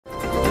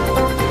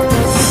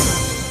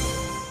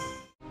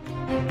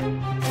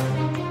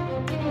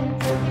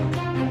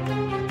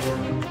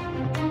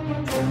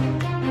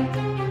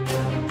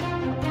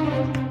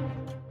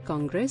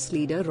Congress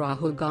leader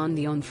Rahul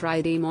Gandhi on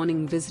Friday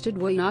morning visited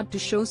Wayanad to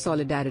show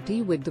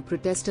solidarity with the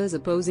protesters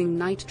opposing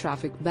night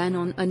traffic ban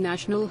on a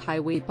national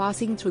highway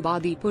passing through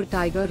Bandipur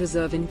Tiger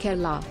Reserve in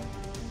Kerala.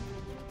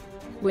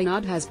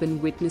 Wayanad has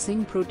been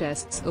witnessing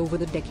protests over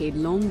the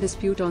decade-long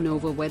dispute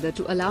over whether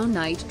to allow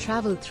night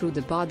travel through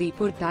the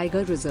Bandipur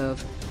Tiger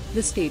Reserve.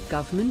 The state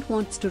government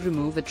wants to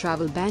remove a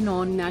travel ban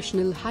on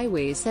National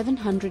Highway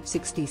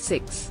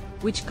 766,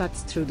 which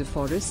cuts through the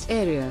forest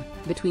area,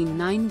 between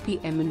 9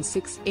 p.m. and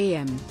 6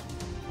 a.m.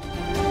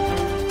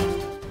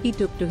 He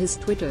took to his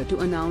Twitter to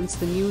announce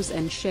the news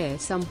and share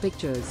some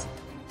pictures.